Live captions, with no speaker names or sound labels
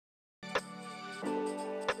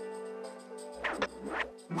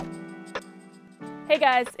Hey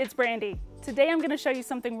guys, it's Brandy. Today I'm going to show you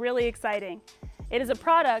something really exciting. It is a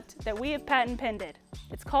product that we have patent pended.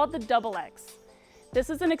 It's called the XX. This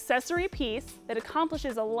is an accessory piece that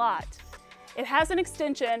accomplishes a lot. It has an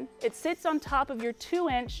extension, it sits on top of your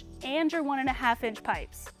 2-inch and your 1.5-inch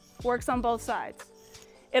pipes. Works on both sides.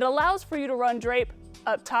 It allows for you to run drape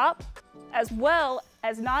up top, as well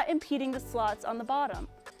as not impeding the slots on the bottom.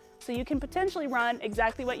 So you can potentially run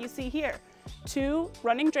exactly what you see here. 2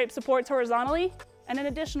 running drape supports horizontally and an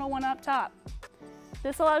additional one up top.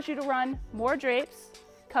 This allows you to run more drapes,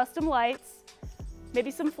 custom lights,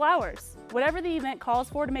 maybe some flowers. Whatever the event calls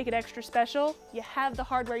for to make it extra special, you have the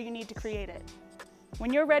hardware you need to create it.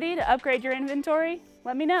 When you're ready to upgrade your inventory,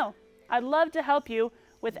 let me know. I'd love to help you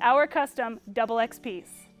with our custom XX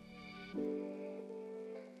piece.